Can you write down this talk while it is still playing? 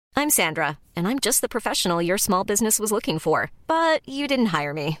I'm Sandra, and I'm just the professional your small business was looking for. But you didn't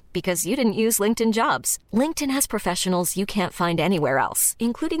hire me because you didn't use LinkedIn Jobs. LinkedIn has professionals you can't find anywhere else,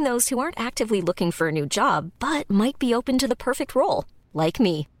 including those who aren't actively looking for a new job, but might be open to the perfect role, like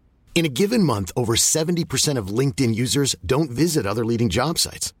me. In a given month, over 70% of LinkedIn users don't visit other leading job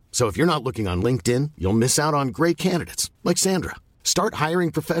sites. So if you're not looking on LinkedIn, you'll miss out on great candidates like Sandra. Start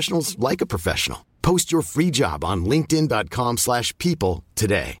hiring professionals like a professional. Post your free job on linkedin.com/people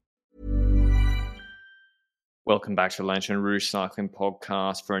today. Welcome back to the Lantern Rouge Cycling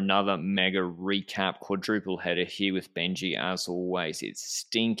Podcast for another mega recap quadruple header here with Benji. As always, it's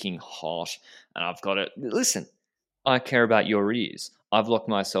stinking hot and I've got it. Listen, I care about your ears. I've locked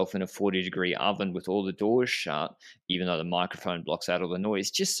myself in a 40-degree oven with all the doors shut, even though the microphone blocks out all the noise,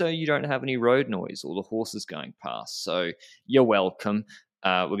 just so you don't have any road noise or the horses going past. So you're welcome.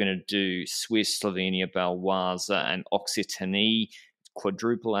 We're going to do Suisse, Slovenia, Baloise, and Occitanie.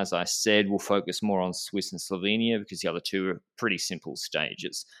 Quadruple, as I said, we'll focus more on Swiss and Slovenia because the other two are pretty simple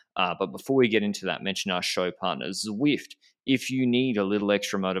stages. But before we get into that, mention our show partner, Zwift. If you need a little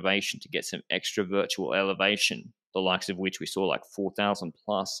extra motivation to get some extra virtual elevation, the likes of which we saw like 4,000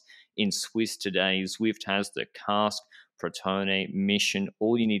 plus in Swiss today, Zwift has the Cask Protone mission.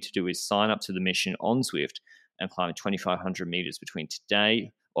 All you need to do is sign up to the mission on Zwift and climb 2,500 meters between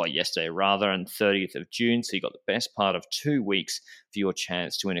yesterday rather, and 30th of June. So you got the best part of 2 weeks for your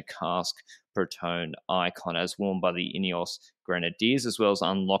chance to win a Cask Protone icon as worn by the Ineos Grenadiers, as well as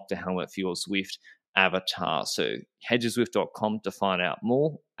unlock the helmet for your Zwift avatar. So head to Zwift.com to find out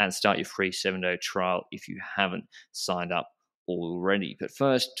more and start your free 7-day trial if you haven't signed up already. But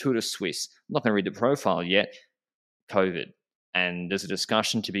first, Tour de Suisse. I'm not going to read the profile yet. COVID. And there's a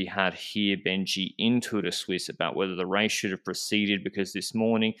discussion to be had here, Benji, in Tour de Suisse about whether the race should have proceeded, because this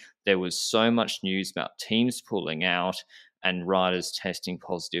morning there was so much news about teams pulling out and riders testing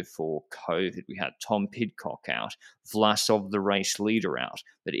positive for COVID. We had Tom Pidcock out, Vlasov, the race leader, out,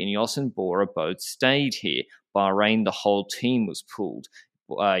 but Ineos and Bora both stayed here. Bahrain, the whole team was pulled.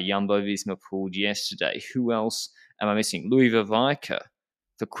 Jumbo-Visma pulled yesterday. Who else am I missing? Louis Vivaika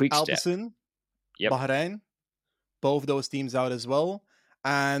for Quickstep. Alpecin, Yep. Bahrain, both those teams out as well.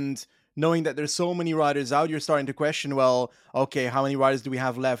 And knowing that there's so many riders out, you're starting to question, well, okay, how many riders do we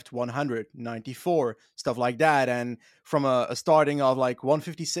have left? 194, stuff like that. And from a starting of like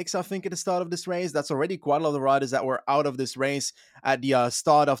 156, I think, at the start of this race, that's already quite a lot of riders that were out of this race at the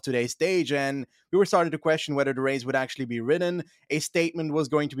start of today's stage. And we were starting to question whether the race would actually be ridden. A statement was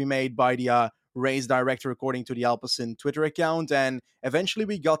going to be made by the race director, according to the Alpecin Twitter account. And eventually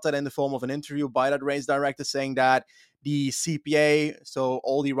we got that in the form of an interview by that race director saying that the CPA, so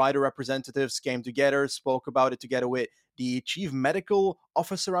all the rider representatives, came together, spoke about it together with the chief medical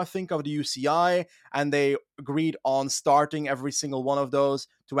officer, I think, of the UCI, and they agreed on starting every single one of those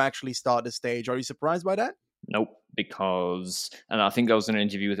to actually start the stage. Are you surprised by that? Nope, and I think there was an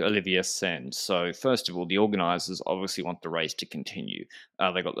interview with Olivier Sen. So first of all, the organisers obviously want the race to continue.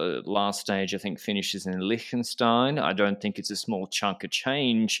 They got the last stage, I think, finishes in Liechtenstein. I don't think it's a small chunk of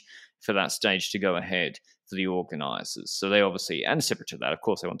change for that stage to go ahead for the organisers. So they obviously, and separate to that, of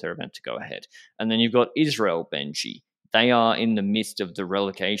course, they want their event to go ahead. And then you've got Israel, Benji. They are in the midst of the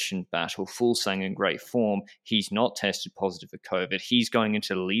relegation battle. Fuglsang in great form. He's not tested positive for COVID. He's going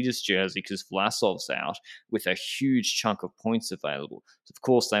into the leader's jersey because Vlasov's out with a huge chunk of points available. So of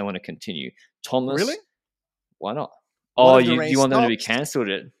course, they want to continue. Thomas, Really? Why not? What Oh, if the you race want them to be stops?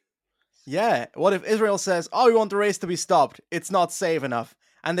 cancelled? Yeah. What if Israel says, oh, we want the race to be stopped. It's not safe enough.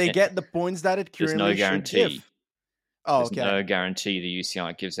 And they get the points that it There's currently no guarantee. should give. Oh, There's okay. no guarantee the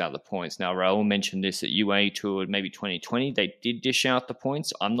UCI gives out the points. Now, Raul mentioned this at UA Tour maybe 2020. They did dish out the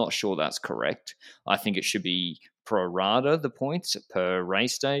points. I'm not sure that's correct. I think it should be pro rata, the points per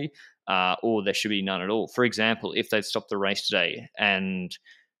race day, or there should be none at all. For example, if they'd stopped the race today and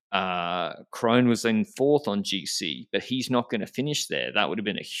Krohn was in fourth on GC, but he's not going to finish there, that would have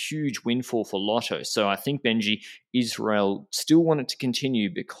been a huge windfall for Lotto. So I think, Benji, Israel still wanted to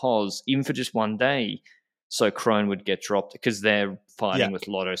continue because even for just one day, so Krohn would get dropped because they're fighting with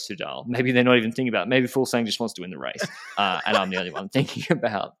Lotto Soudal. Maybe they're not even thinking about it. Maybe Fuglsang just wants to win the race. And I'm the only one thinking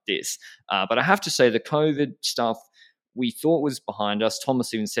about this. But I have to say the COVID stuff we thought was behind us.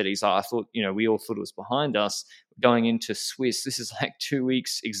 Thomas even said, I thought, we all thought it was behind us going into Swiss. This is like 2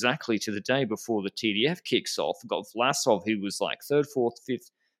 weeks exactly to the day before the TDF kicks off. We've got Vlasov, who was like third, fourth, fifth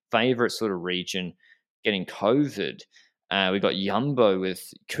favorite sort of region, getting COVID. We got Jumbo with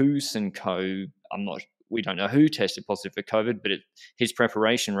Koos and co. We don't know who tested positive for COVID, but his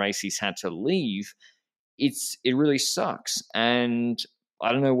preparation race, he's had to leave. It really sucks. And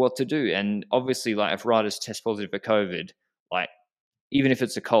I don't know what to do. And obviously, like, if riders test positive for COVID, like, even if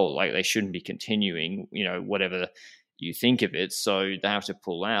it's a cold, like they shouldn't be continuing, whatever you think of it. So they have to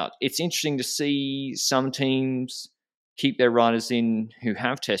pull out. It's interesting to see some teams keep their riders in who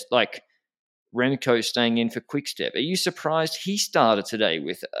have tested, like Remco staying in for Quickstep. Are you surprised he started today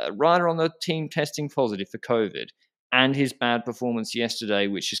with a rider on the team testing positive for COVID and his bad performance yesterday,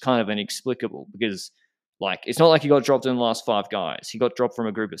 which is kind of inexplicable because, it's not like he got dropped in the last 5 guys. He got dropped from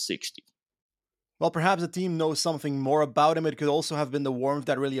a group of 60. Well, perhaps the team knows something more about him. It could also have been the warmth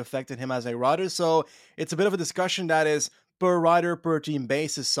that really affected him as a rider. So it's a bit of a discussion that is per rider, per team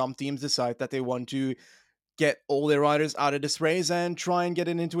basis. Some teams decide that they want to get all their riders out of this race and try and get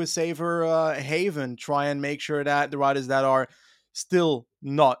it into a safer haven. Try and make sure that the riders that are still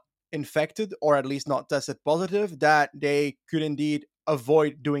not infected or at least not tested positive, that they could indeed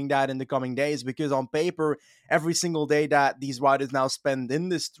avoid doing that in the coming days. Because on paper, every single day that these riders now spend in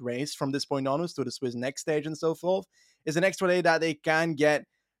this race from this point onwards to the Swiss next stage and so forth is an extra day that they can get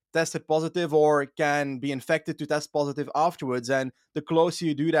tested positive or can be infected to test positive afterwards. And the closer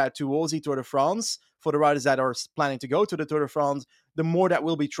you do that towards the Tour de France, for the riders that are planning to go to the Tour de France, the more that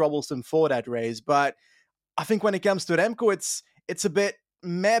will be troublesome for that race. But I think when it comes to Remco, it's a bit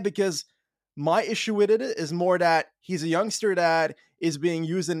meh, because my issue with it is more that he's a youngster that is being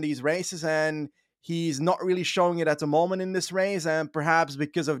used in these races and he's not really showing it at the moment in this race. And perhaps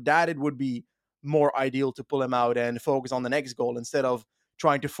because of that, it would be more ideal to pull him out and focus on the next goal instead of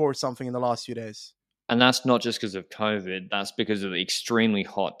trying to force something in the last few days. And that's not just because of COVID. That's because of the extremely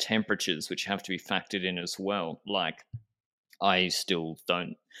hot temperatures, which have to be factored in as well.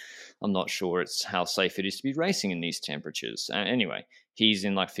 I'm not sure it's how safe it is to be racing in these temperatures. Anyway, he's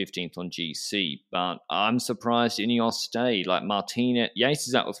in 15th on GC, but I'm surprised Ineos stayed. Martinez, Yates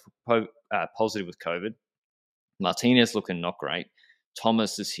is out with positive with COVID. Martinez looking not great.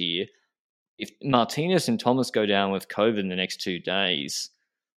 Thomas is here. If Martinez and Thomas go down with COVID in the next 2 days,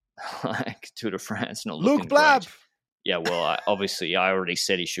 Tour de France not looking Luke Plapp. Great. Yeah, well, I already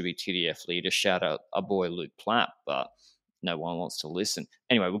said he should be TDF leader. Shout out our boy Luke Plapp, but no one wants to listen.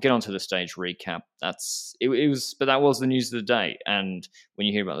 Anyway, we'll get on to the stage recap. But that was the news of the day. And when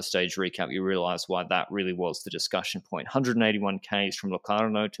you hear about the stage recap, you realize why that really was the discussion point. 181 Ks from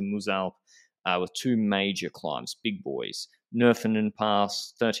Locarno to Muzalp with 2 major climbs, big boys. Nerfenden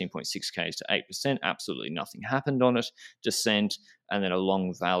Pass, 13.6 Ks to 8%. Absolutely nothing happened on it. Descent, and then a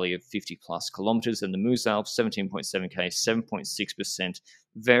long valley of 50 plus kilometers. And the Muzalp, 17.7 Ks, 7.6%.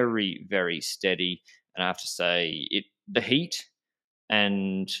 Very, very steady. And I have to say, the heat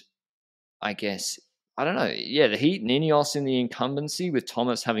and I guess, I don't know, the heat and Ineos in the incumbency with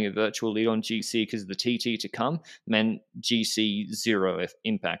Thomas having a virtual lead on GC because of the TT to come meant GC 0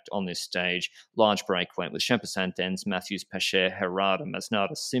 impact on this stage. Large break went with Shempa Dens, Matthews, Pacher, Herrada,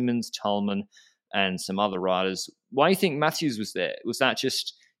 Masnada, Simmons, Tolman, and some other riders. Why do you think Matthews was there? Was that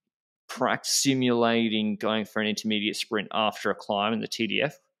just practice simulating going for an intermediate sprint after a climb in the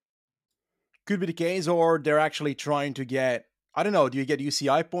TDF? Could be the case, or they're actually trying to get, I don't know, do you get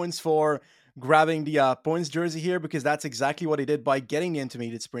UCI points for grabbing the points jersey here? Because that's exactly what he did by getting the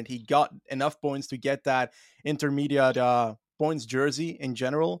intermediate sprint. He got enough points to get that intermediate points jersey in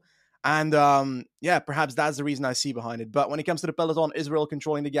general. And perhaps that's the reason I see behind it. But when it comes to the peloton, Israel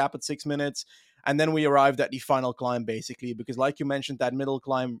controlling the gap at 6 minutes. And then we arrived at the final climb, basically, because like you mentioned, that middle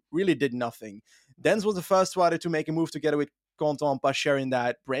climb really did nothing. Dens was the first rider to make a move together with Quentin Pacher in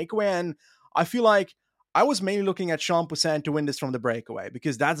that breakaway. And I feel like I was mainly looking at Sean Poussin to win this from the breakaway,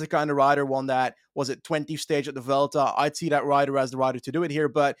 because that's the kind of rider, one that was at 20th stage at the Vuelta. I'd see that rider as the rider to do it here,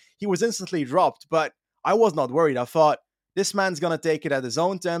 but he was instantly dropped. But I was not worried. I thought, this man's going to take it at his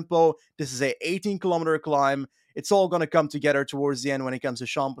own tempo. This is a 18-kilometer climb. It's all going to come together towards the end when it comes to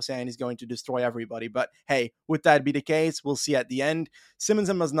Sean Poussin. He's going to destroy everybody. But hey, would that be the case? We'll see at the end. Simmons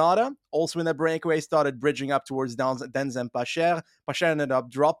and Masnada, also in the breakaway, started bridging up towards Dens and Pacher. Pacher ended up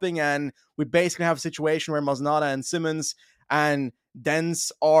dropping, and we basically have a situation where Masnada and Simmons and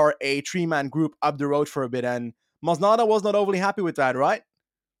Dens are a 3-man group up the road for a bit. And Masnada was not overly happy with that, right?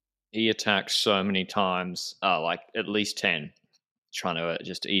 He attacked so many times, at least 10,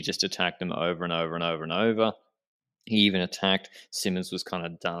 he just attacked them over and over and over and over. He even attacked. Simmons was kind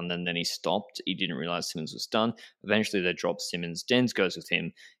of done, and then he stopped. He didn't realize Simmons was done. Eventually, they drop Simmons. Dens goes with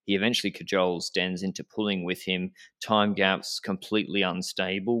him. He eventually cajoles Dens into pulling with him. Time gaps completely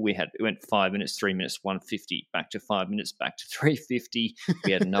unstable. We went 5 minutes, 3 minutes, 150, back to 5 minutes, back to 350.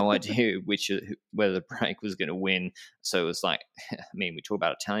 We had no idea whether the break was going to win. So it was we talk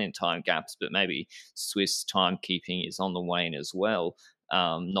about Italian time gaps, but maybe Swiss timekeeping is on the wane as well.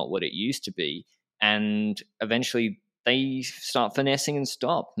 Not what it used to be. And eventually they start finessing and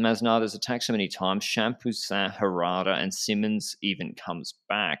stop. Masnada's attacked so many times. Champoussin, Harada, and Simmons even comes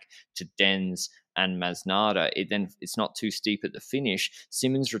back to Dens and Masnada. It's not too steep at the finish.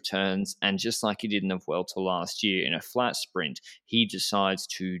 Simmons returns, and just like he did in the Vuelta last year in a flat sprint, he decides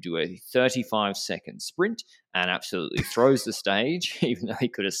to do a 35-second sprint and absolutely throws the stage, even though he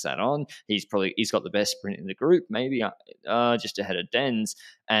could have sat on. He's got the best sprint in the group, maybe just ahead of Dens.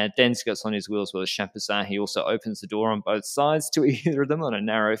 And Dens gets on his wheel as well as Champoussin. He also opens the door on both sides to either of them on a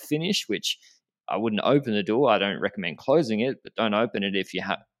narrow finish, which I wouldn't open the door. I don't recommend closing it, but don't open it if you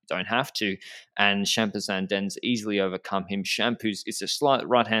don't have to. And Champoussin and Dens easily overcome him. It's a slight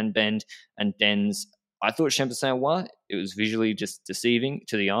right-hand bend, and Dens, I thought Champoussin won. It was visually just deceiving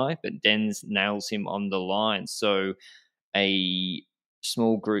to the eye, but Dens nails him on the line. So a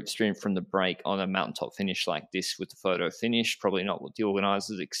small group sprint from the break on a mountaintop finish like this with the photo finish, probably not what the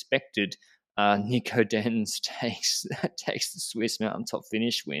organisers expected. Nico Dens takes the Swiss mountaintop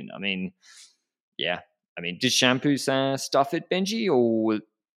finish win. I mean, yeah. I mean, did Champoussin stuff it, Benji, or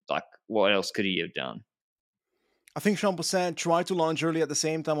like what else could he have done? I think Champoussin tried to launch early at the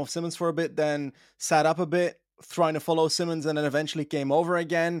same time of Simmons for a bit, then sat up a bit, trying to follow Simmons, and then eventually came over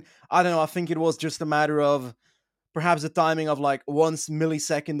again. I don't know. I think it was just a matter of perhaps the timing of like 1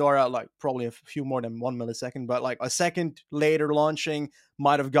 millisecond or like probably a few more than 1 millisecond, but like a second later launching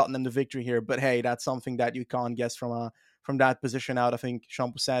might have gotten them the victory here. But hey, that's something that you can't guess from that position out. I think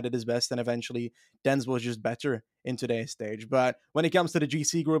Champoussin did his best, and eventually Dens was just better in today's stage. But when it comes to the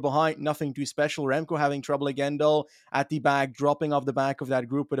GC group behind, nothing too special. Remco having trouble again, though, at the back, dropping off the back of that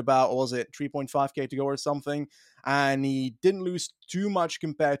group with about, what was it, 3.5k to go or something. And he didn't lose too much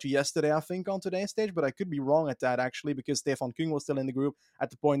compared to yesterday, I think, on today's stage. But I could be wrong at that, actually, because Stefan Kung was still in the group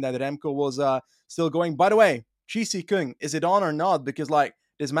at the point that Remco was still going. By the way, GC Kung, is it on or not? Because, like,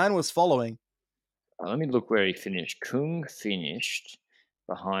 this man was following. Let me look where he finished. Kung finished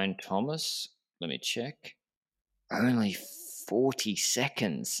behind Thomas. Let me check. Only 40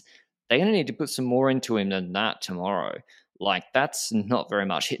 seconds. They're going to need to put some more into him than that tomorrow. Like, that's not very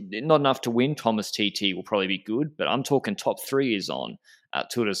much. Not enough to win. Thomas TT will probably be good, but I'm talking top 3 is on at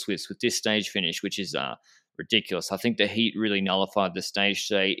Tour de Suisse with this stage finish, which is ridiculous. I think the heat really nullified the stage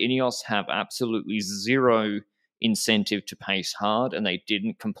today. Ineos have absolutely zero incentive to pace hard, and they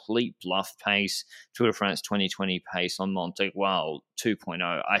didn't. Complete bluff pace, Tour de France 2020 pace on Monte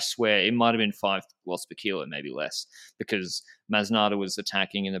 2.0. I swear it might have been 5 watts per kilo, maybe less, because Masnada was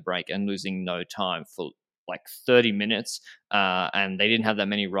attacking in the break and losing no time for like 30 minutes, and they didn't have that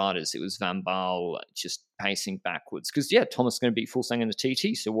many riders. It was Van Baal just pacing backwards because, Thomas is going to beat Fulsang in the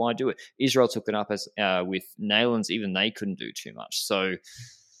TT, so why do it? Israel took it up as with Neylands. Even they couldn't do too much, so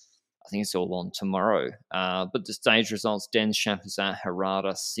I think it's all on tomorrow. But the stage results, Dens, Champoussin,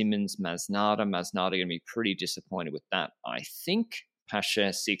 Harada, Simmons, Masnada. Masnada going to be pretty disappointed with that, I think. Pacher,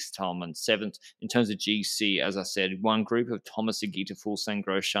 6th, Tolman, 7th. In terms of GC, as I said, one group of Thomas, Agita, Fulsang,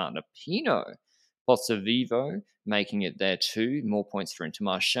 Grosjean, Pinot, Pozzovivo, making it there too. More points for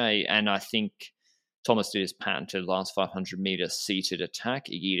Intermarché. And I think Thomas did his patented last 500 meter seated attack.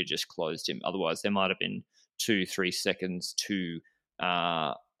 Agita just closed him. Otherwise, there might have been 2-3 seconds to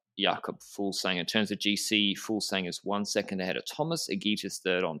Jakob Fulsang. In terms of GC, Fulsang is 1 second ahead of Thomas. Agita's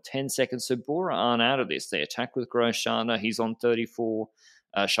third on 10 seconds. So Bora aren't out of this. They attack with Grosjean. He's on 34.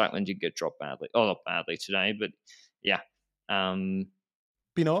 Scheikman did get dropped badly. Oh, not badly today, but yeah.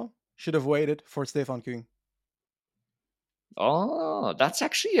 Pinot should have waited for Stefan Kung. Oh, that's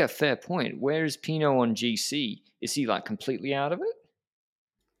actually a fair point. Where is Pinot on GC? Is he like completely out of it?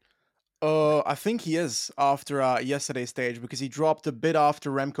 I think he is after yesterday's stage because he dropped a bit after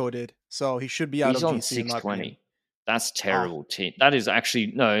Remco did, so he should be out He's of on GC. 620. That's terrible. That is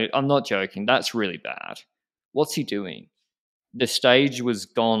actually no. I'm not joking. That's really bad. What's he doing? The stage was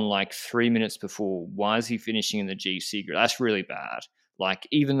gone like 3 minutes before. Why is he finishing in the GC group? That's really bad. Like,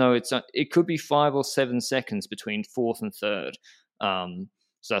 even though it could be 5 or 7 seconds between 4th and 3rd.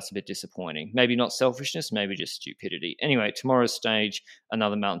 So that's a bit disappointing. Maybe not selfishness, maybe just stupidity. Anyway, tomorrow's stage,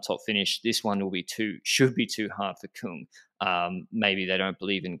 another mountaintop finish. This one should be too hard for Kung. Maybe they don't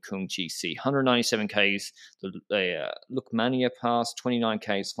believe in Kung GC. 197 Ks, the Lukmania Pass, 29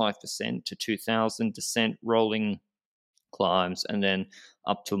 Ks, 5% to 2,000, descent, rolling climbs, and then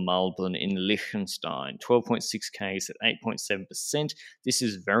up to Malbon in Liechtenstein, 12.6 Ks at 8.7%. This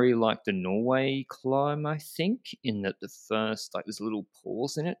is very like the Norway climb, I think, in that the first, like there's a little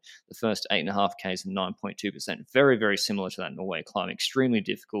pause in it. The first 8.5 Ks and 9.2%. Very, very similar to that Norway climb. Extremely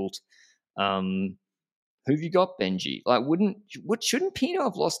difficult. Who have you got, Benji? Like, shouldn't Pinot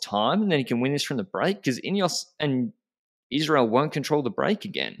have lost time and then he can win this from the break? Because Ineos and Israel won't control the break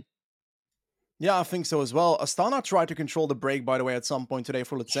again. Yeah, I think so as well. Astana tried to control the break, by the way, at some point today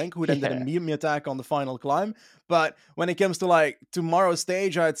for Lutsenko, who then did a Yeah, meme attack on the final climb. But when it comes to like tomorrow's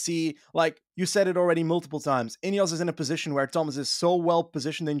stage, I'd see, like you said it already multiple times, Ineos is in a position where Thomas is so well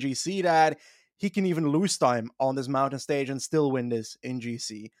positioned in GC that he can even lose time on this mountain stage and still win this in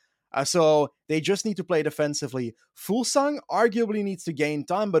GC. So they just need to play defensively. Fulsang arguably needs to gain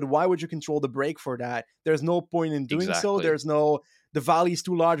time, but why would you control the break for that? There's no point in doing so. exactly. There's no the valley is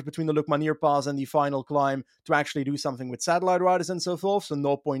too large between the Lukmanir Pass and the final climb to actually do something with satellite riders and so forth. So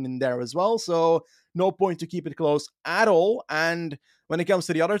no point in there as well. So no point to keep it close at all. And when it comes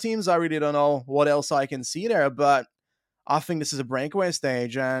to the other teams, I really don't know what else I can see there. But I think this is a breakaway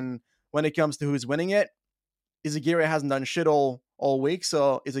stage. And when it comes to who's winning it, Izagiri hasn't done shit all week.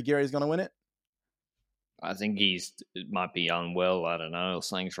 So Izagiri is going to win it. I think might be unwell. I don't know.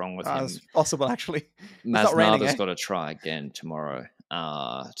 Something's wrong with him. It's possible, actually. It's not raining, Masnada's eh? got to try again tomorrow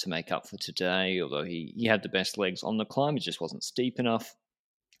to make up for today. Although he had the best legs on the climb, it just wasn't steep enough.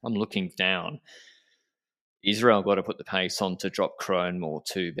 I'm looking down. Israel got to put the pace on to drop Crone more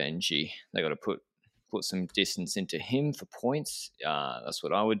too, Benji. They got to put some distance into him for points. That's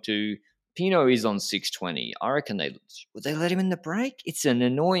what I would do. Pino is on 620. I reckon would they let him in the break? It's an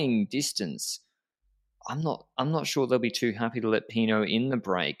annoying distance. I'm not sure they'll be too happy to let Pino in the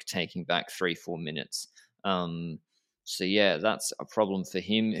break, taking back 3-4 minutes. So yeah, that's a problem for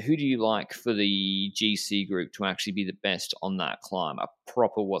him. Who do you like for the GC group to actually be the best on that climb? A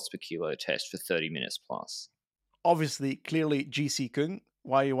proper watts per kilo test for 30 minutes plus. Obviously, clearly GC Kung.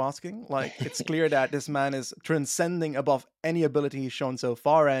 Why are you asking? Like, it's clear that this man is transcending above any ability he's shown so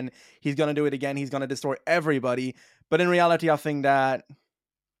far, and he's gonna do it again. He's gonna destroy everybody. But in reality, I think that,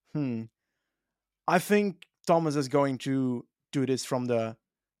 I think Thomas is going to do this from the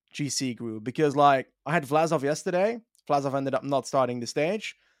GC group because, like, I had Vlasov yesterday. Vlasov ended up not starting the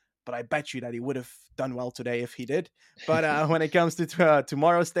stage, but I bet you that he would have done well today if he did. But when it comes to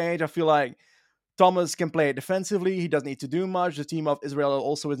tomorrow's stage, I feel like Thomas can play it defensively. He doesn't need to do much. The team of Israel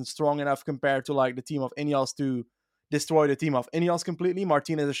also isn't strong enough compared to like the team of Ineos to destroy the team of Ineos completely.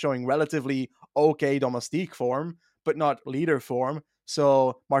 Martinez is showing relatively okay domestique form, but not leader form.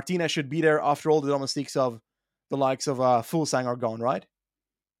 So Martinez should be there after all the domestiques of the likes of Fulsang are gone, right?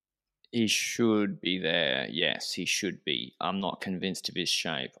 He should be there. Yes, he should be. I'm not convinced of his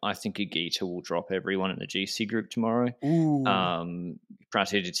shape. I think Agita will drop everyone in the GC group tomorrow. Ooh.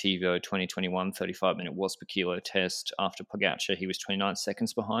 Pratidativo 2021 35-minute watts per kilo test. After Pogacar, he was 29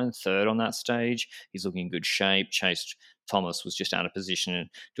 seconds behind, third on that stage. He's looking in good shape. Chase Thomas was just out of position and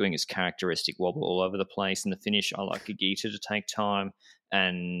doing his characteristic wobble all over the place. In the finish, I like Agita to take time,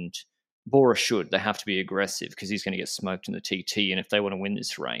 and Bora should. They have to be aggressive because he's going to get smoked in the TT, and if they want to win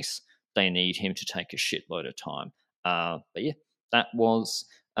this race, they need him to take a shitload of time. But yeah, that was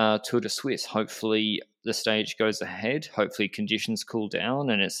Tour de Suisse. Hopefully the stage goes ahead. Hopefully conditions cool down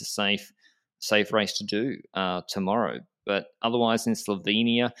and it's a safe race to do tomorrow. But otherwise in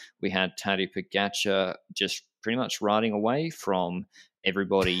Slovenia, we had Tadej Pogacar just pretty much riding away from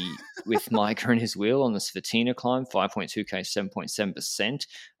everybody with Micah in his wheel on the Svetina climb, 5.2k, 7.7%.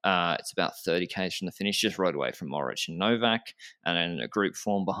 It's about 30k from the finish, just rode away from Moric and Novak, and then a group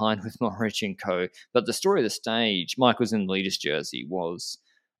form behind with Moric and co. But the story of the stage, Mike was in the leader's jersey, was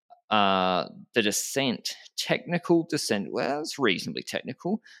the descent, technical descent. Well, it's reasonably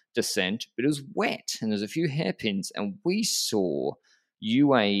technical descent, but it was wet and there's a few hairpins, and we saw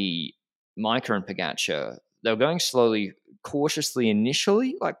UAE, Micah and Pogacar, they were going slowly, cautiously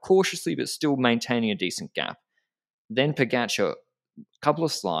initially, like cautiously, but still maintaining a decent gap. Then Pogacar, a couple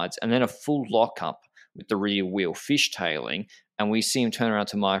of slides, and then a full lockup with the rear wheel fishtailing. And we see him turn around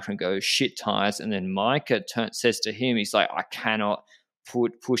to Micah and go, shit tires. And then Micah says to him, he's like, I cannot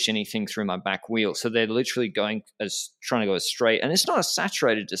push anything through my back wheel. So they're literally trying to go as straight. And it's not a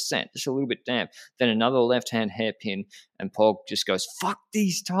saturated descent, it's a little bit damp. Then another left-hand hairpin, and Pog just goes, fuck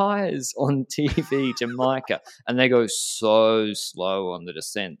these tires on TV to Micah. And they go so slow on the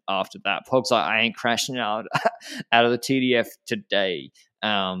descent after that. Pog's like, I ain't crashing out of the TDF today.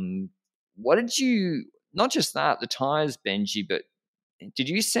 What did you, not just that, the tires, Benji, but did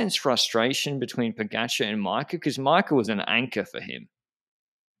you sense frustration between Pogacar and Micah? Because Micah was an anchor for him.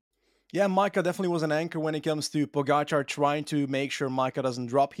 Yeah, Micah definitely was an anchor when it comes to Pogacar trying to make sure Micah doesn't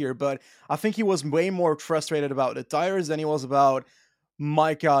drop here, but I think he was way more frustrated about the tires than he was about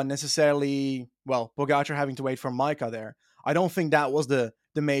Micah necessarily, well, Pogacar having to wait for Micah there. I don't think that was the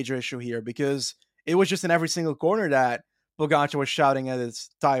major issue here, because it was just in every single corner that Pogacar was shouting at his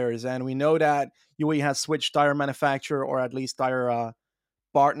tires, and we know that UAE has switched tire manufacturer, or at least tire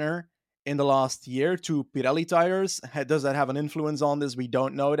partner, in the last year to Pirelli tires. Does that have an influence on this? We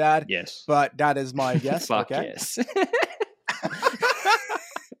don't know that. Yes. But that is my guess. Fuck Okay. yes.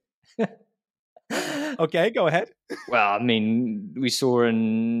 Okay, go ahead. Well, I mean, we saw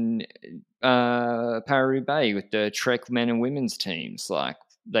in Paris-Roubaix with the Trek men and women's teams, like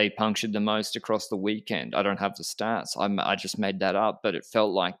they punctured the most across the weekend. I don't have the stats. I just made that up, but it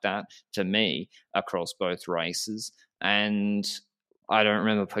felt like that to me across both races. And I don't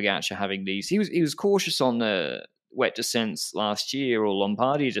remember Pogacar having these. He was cautious on the wet descents last year or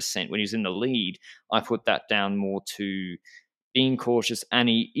Lombardia descent when he was in the lead. I put that down more to being cautious, and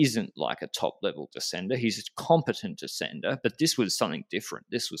he isn't like a top level descender. He's a competent descender, but this was something different.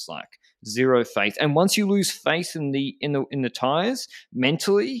 This was like zero faith. And once you lose faith in the tires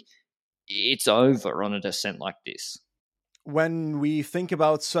mentally, it's over on a descent like this. When we think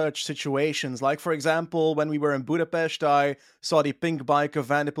about such situations, like for example, when we were in Budapest, I saw the pink bike of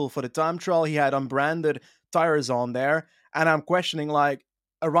Van de Poel for the time trial. He had unbranded tires on there, and I'm questioning, like,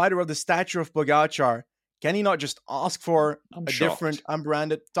 a rider of the stature of Pogacar, can he not just ask for a different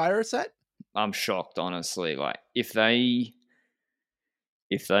unbranded tire set? I'm shocked, honestly. Like if they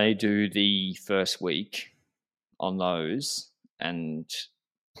do the first week on those, and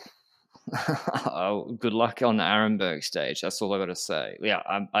oh, good luck on the Arenberg stage. That's all I got to say. Yeah,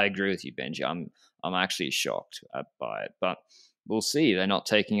 I agree with you, Benji. I'm actually shocked by it, but we'll see. They're not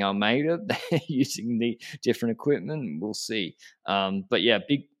taking Almeida. They're using the different equipment. We'll see. But yeah,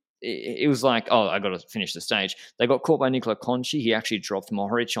 it was like, oh, I got to finish the stage. They got caught by Nicola Conchi. He actually dropped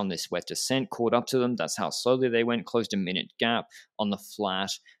Mohoric on this wet descent, caught up to them. That's how slowly they went, closed a minute gap on the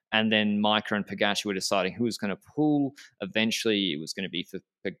flat. And then Micah and Pogacar were deciding who was going to pull. Eventually, it was going to be for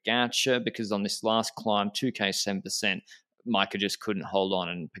Pogacar because on this last climb, 2K, 7%, Micah just couldn't hold on.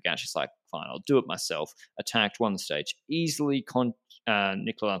 And Pogacar's like, fine, I'll do it myself. Attacked, won the stage easily.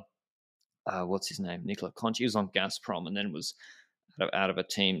 Nicola, what's his name? Nicola Conchi. He was on Gazprom and then was out of a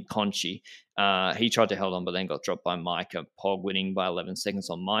team, Conchi. He tried to hold on, but then got dropped by Micah. Pog winning by 11 seconds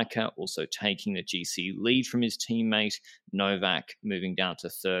on Micah, also taking the GC lead from his teammate. Novak moving down to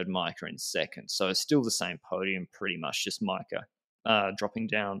third, Micah in second. So it's still the same podium, pretty much, just Micah dropping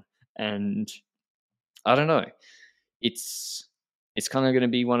down. And I don't know. It's kind of going to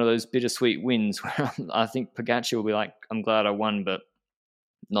be one of those bittersweet wins where I think Pogacar will be like, I'm glad I won, but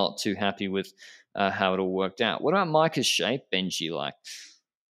not too happy with how it all worked out. What about Micah's shape, Benji? Like,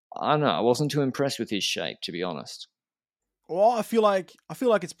 I don't know. I wasn't too impressed with his shape, to be honest. Well, I feel like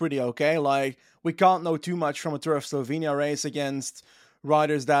it's pretty okay. Like, we can't know too much from a Tour of Slovenia race against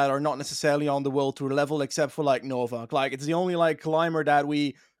riders that are not necessarily on the World Tour level, except for like Novak. Like, it's the only like climber that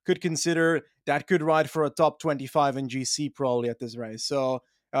we could consider that could ride for a top 25 in GC probably at this race. So,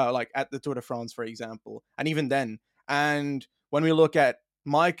 like at the Tour de France, for example, and even then. And when we look at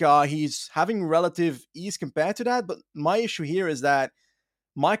Micah, he's having relative ease compared to that. But my issue here is that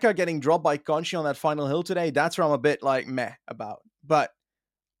Micah getting dropped by Conchi on that final hill today, that's where I'm a bit like meh about. But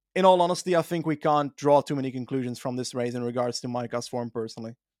in all honesty, I think we can't draw too many conclusions from this race in regards to Micah's form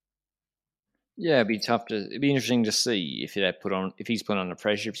personally. Yeah, it'd be interesting to see if he's put under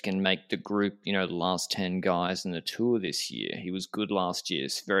pressure, if he can make the group, the last 10 guys in the Tour this year. He was good last year,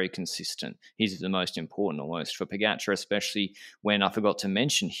 it's very consistent. He's the most important almost for Pogacar, especially when I forgot to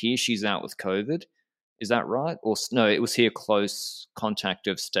mention here she's out with COVID. Is that right? Or no, it was here close contact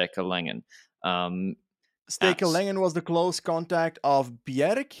of Steker Langen. Steker Langen was the close contact of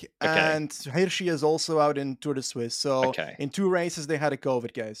Bjerg, and Hirschi is also out in Tour de Suisse. So in 2 races, they had a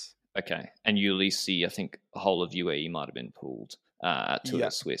COVID case. Okay. And Ulysses, I think the whole of UAE might have been pulled at Tour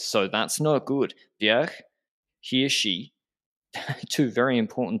de Suisse. So that's not good. Bjerg, Hirschi, 2 very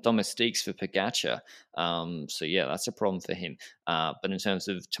important domestiques for Pogacar. So yeah, that's a problem for him. But in terms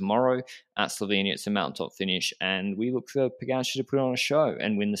of tomorrow at Slovenia, it's a mountaintop finish, and we look for Pogacar to put on a show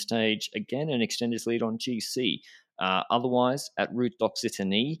and win the stage again and extend his lead on GC. Otherwise, at Route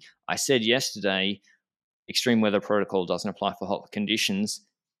d'Occitanie, I said yesterday, extreme weather protocol doesn't apply for hot conditions.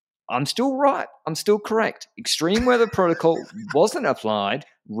 I'm still right. I'm still correct. Extreme weather protocol wasn't applied.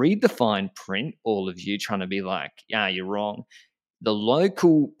 Read the fine print, all of you trying to be like, yeah, you're wrong. The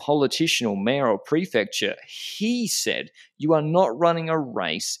local politician or mayor or prefecture, he said, you are not running a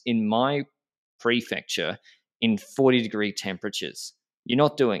race in my prefecture in 40-degree temperatures. You're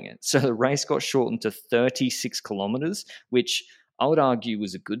not doing it. So the race got shortened to 36 kilometers, which I would argue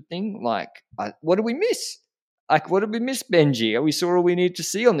was a good thing. Like, what did we miss? Like, what did we miss, Benji? We saw all we needed to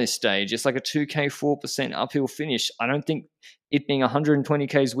see on this stage. It's like a 2K, 4% uphill finish. I don't think it being 120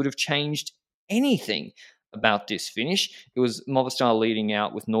 Ks would have changed anything about this finish. It was Movistar leading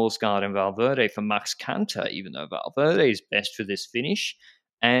out with Norsgaard and Valverde for Max Kanter, even though Valverde is best for this finish.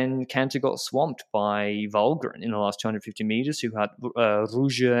 And Cantor got swamped by Volgren in the last 250 meters, who had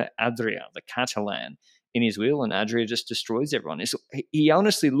Roger Adria, the Catalan, in his wheel, and Adria just destroys everyone. He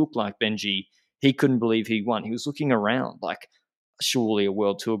honestly looked like Benji. He couldn't believe he won. He was looking around like, surely a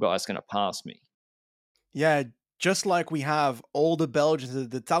World Tour guy's going to pass me. Yeah, just like we have all the Belgians,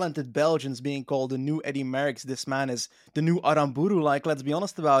 the talented Belgians being called the new Eddie Merckx, this man is the new Aramburu. Like, let's be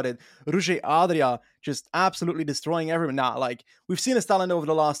honest about it. Roger Adria just absolutely destroying everyone. Now, like, we've seen his talent over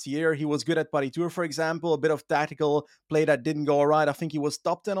the last year. He was good at Paris Tour, for example, a bit of tactical play that didn't go right. I think he was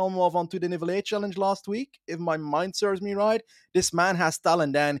top 10 on Move On to the Nivelle Challenge last week, if my mind serves me right. This man has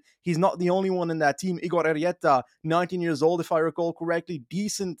talent, and he's not the only one in that team. Igor Arrieta, 19 years old, if I recall correctly,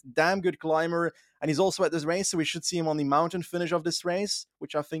 decent, damn good climber. And he's also at this race, so we should see him on the mountain finish of this race,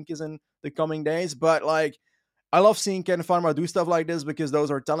 which I think is in the coming days. But, like, I love seeing Ken Farmer do stuff like this because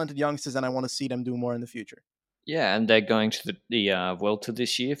those are talented youngsters, and I want to see them do more in the future. Yeah, and they're going to the Vuelta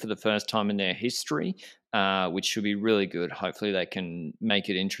this year for the first time in their history, which should be really good. Hopefully they can make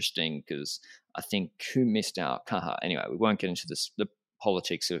it interesting, because I think who missed out? Anyway, we won't get into the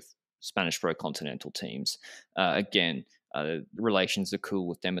politics of Spanish Pro Continental teams. Again, relations are cool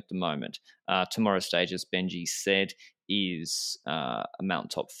with them at the moment. Tomorrow's stage, as Benji said, is a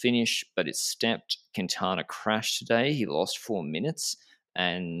mountaintop finish, but it's stepped. Quintana crashed today. He lost 4 minutes,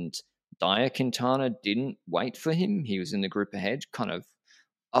 and Dyer Quintana didn't wait for him. He was in the group ahead, and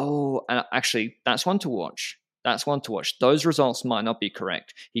actually, that's one to watch. Those results might not be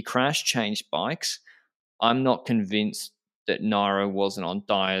correct. He crashed, changed bikes. I'm not convinced that Nairo wasn't on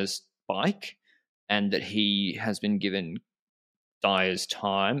Dyer's bike and that he has been given Dyer's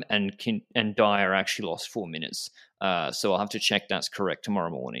time, and Dyer actually lost 4 minutes. So I'll have to check that's correct tomorrow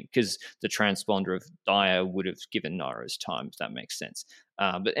morning, because the transponder of Dyer would have given Nairo's time, if that makes sense.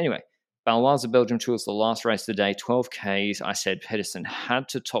 But anyway, Baloise Belgium Tour is the last race of the day, 12 Ks. I said Pedersen had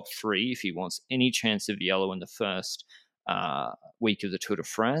to top 3 if he wants any chance of yellow in the first week of the Tour de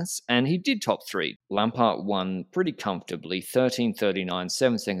France, and he did top 3. Lampard won pretty comfortably, 13:39,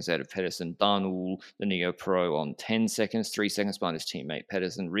 7 seconds out of Pedersen. Darnell, the Neo Pro, on 10 seconds, 3 seconds behind his teammate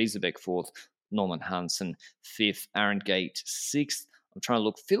Pedersen. Riesebeck 4th, Norman Hansen 5th, Aaron Gate 6th. I'm trying to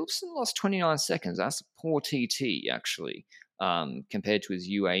look. Philipsen lost 29 seconds. That's a poor TT, actually, compared to his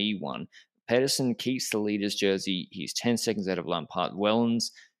UAE one. Pedersen keeps the leader's jersey. He's 10 seconds out of Lampard.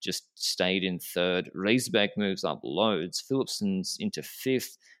 Wellens just stayed in 3rd. Riesebeck moves up loads. Philipsen's into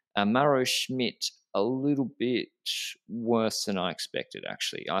 5th. Maro Schmidt, a little bit worse than I expected,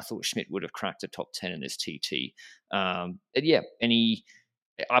 actually. I thought Schmidt would have cracked the top 10 in this TT. I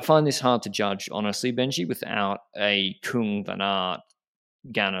find this hard to judge, honestly, Benji, without a Kung Van Aert,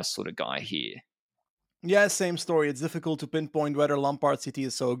 Ganna sort of guy here. Yeah, same story. It's difficult to pinpoint whether Lampard City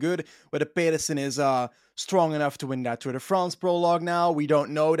is so good, whether Pedersen is strong enough to win that Tour de France prologue now. We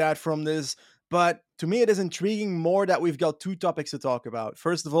don't know that from this. But to me, it is intriguing more that we've got 2 topics to talk about.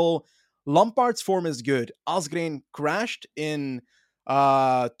 First of all, Lampard's form is good. Asgreen crashed in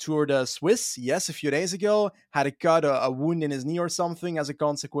Tour de Suisse, yes, a few days ago. Had a cut, a wound in his knee or something. As a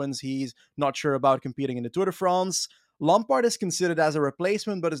consequence, he's not sure about competing in the Tour de France. Lampard is considered as a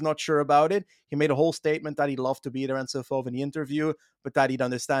replacement, but is not sure about it. He made a whole statement that he'd love to be there and so forth in the interview, but that he'd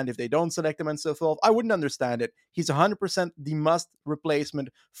understand if they don't select him and so forth. I wouldn't understand it. He's 100% the must replacement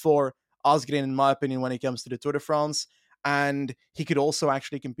for Asgreen, in my opinion, when it comes to the Tour de France. And he could also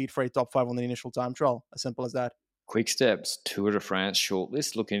actually compete for a top 5 on the initial time trial. As simple as that. Quick Steps Tour de France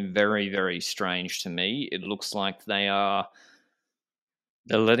shortlist looking very, very strange to me. It looks like they're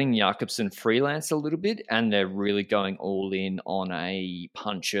letting Jakobsen freelance a little bit, and they're really going all in on a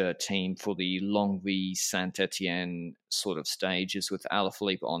puncher team for the Longwy Saint-Etienne sort of stages with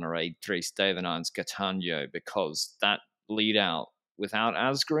Alaphilippe Honoré, Dries Stevenans, Catania, because that lead out without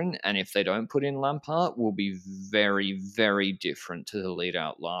Asgreen, and if they don't put in Lampard, will be very, very different to the lead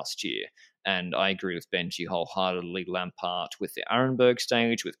out last year. And I agree with Benji wholeheartedly. Lampard with the Arenberg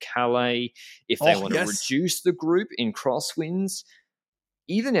stage, with Calais, if they want to reduce the group in crosswinds,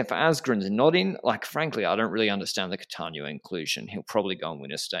 even if Asgren's not in, like, frankly, I don't really understand the Catania inclusion. He'll probably go and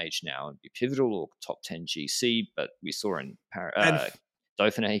win a stage now and be pivotal or top 10 GC, but we saw in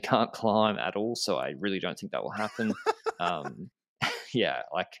Dauphiné he can't climb at all, so I really don't think that will happen. Yeah,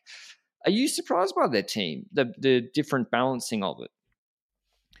 like, are you surprised by their team, the different balancing of it?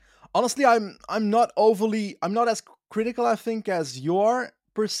 Honestly, I'm not as critical, I think, as you are,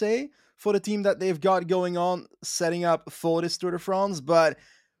 per se, for the team that they've got going on, setting up for this Tour de France. But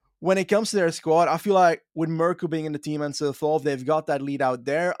when it comes to their squad, I feel like with Merku being in the team and so forth, they've got that lead out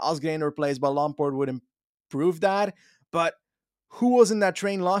there. Asgreen replaced by Lampard would improve that. But who was in that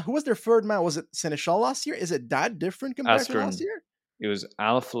train? Who was their third man? Was it Seneschal last year? Is it that different compared to last year? It was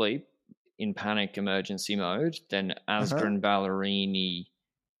Alaphilippe in panic emergency mode, then Asgren, Ballerini,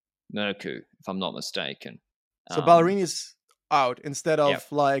 Mercu, if I'm not mistaken. So Ballerini's out instead of,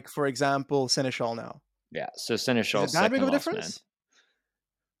 like, for example, Seneschal now. Yeah, so Seneschal's Is it that big of a difference?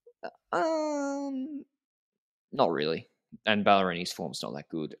 Not really. And Ballerini's form's not that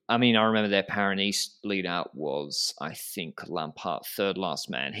good. I mean, I remember their Paris lead out was, I think, Lampard, third last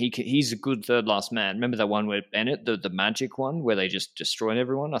man. He's a good third last man. Remember that one where Bennett, the magic one, where they just destroyed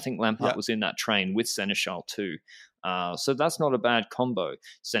everyone? I think Lampard was in that train with Seneschal too. So that's not a bad combo,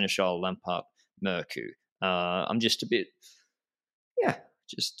 Seneschal, Lampard, Mercu. I'm just a bit,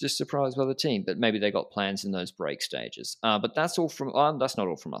 just surprised by the team, but maybe they got plans in those break stages. But that's all from that's not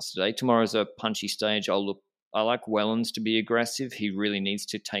all from us today. Tomorrow's a punchy stage. I like Wellens to be aggressive. He really needs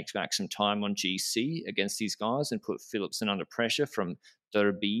to take back some time on GC against these guys and put Philipsen under pressure from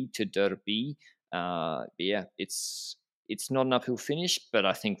derby to derby. It's not an uphill finish, but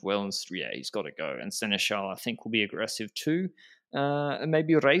I think Wellens, he's got to go. And Seneschal, I think, will be aggressive too. And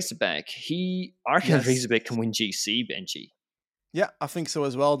maybe Razorback. I reckon Razorback can win GC, Benji. Yeah, I think so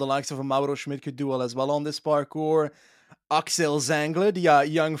as well. The likes of a Mauro Schmidt could do well as well on this parkour. Axel Zangler, the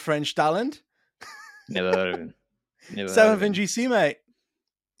young French talent. Never heard of him. 7th in GC, mate.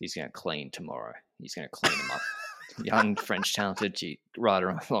 He's going to clean tomorrow. He's going to clean him up. Young French talented rider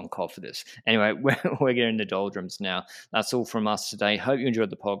on a long call for this. Anyway, we're getting the doldrums now. That's all from us today. Hope you enjoyed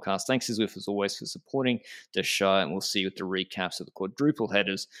the podcast. Thanks as always for supporting the show, and we'll see you with the recaps of the quadruple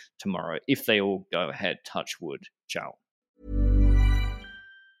headers tomorrow if they all go ahead. Touch wood. Ciao.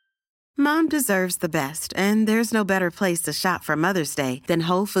 Mom deserves the best, and there's no better place to shop for Mother's Day than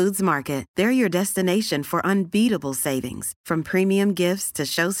Whole Foods Market. They're your destination for unbeatable savings, from premium gifts to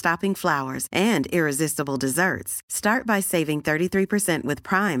show-stopping flowers and irresistible desserts. Start by saving 33% with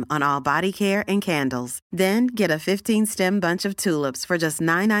Prime on all body care and candles. Then get a 15-stem bunch of tulips for just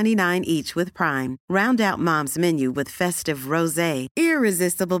 $9.99 each with Prime. Round out Mom's menu with festive rosé,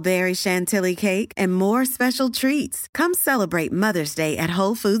 irresistible berry chantilly cake, and more special treats. Come celebrate Mother's Day at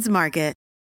Whole Foods Market.